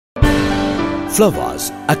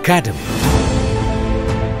Flowers Academy.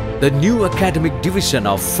 The new academic division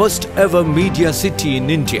of first ever Media City in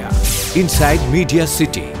India, Inside Media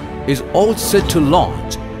City, is all set to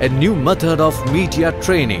launch a new method of media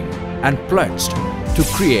training and pledged to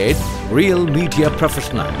create real media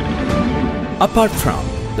professional. Apart from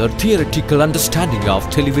the theoretical understanding of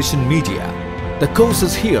television media, the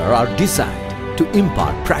courses here are designed to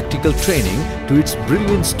impart practical training to its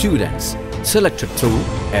brilliant students selected through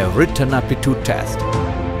a written aptitude test.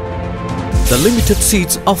 The limited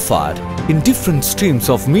seats offered in different streams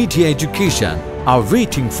of media education are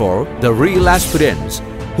waiting for the real aspirants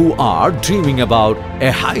who are dreaming about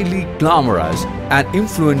a highly glamorous and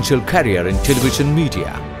influential career in television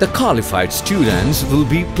media. The qualified students will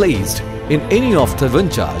be placed in any of the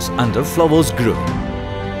ventures under Flowers Group.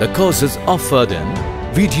 The courses offered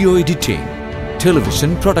in video editing,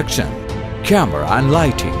 television production, camera and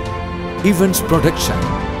lighting, events production,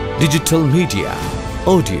 digital media,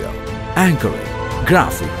 audio, anchoring,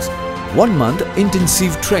 graphics, 1 month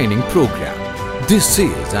intensive training program. This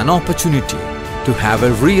is an opportunity to have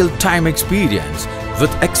a real-time experience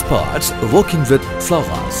with experts working with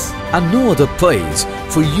Flowers, and no other place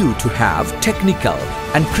for you to have technical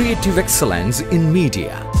and creative excellence in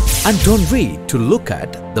media. And don't wait to look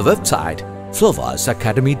at the website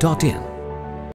flowersacademy.in.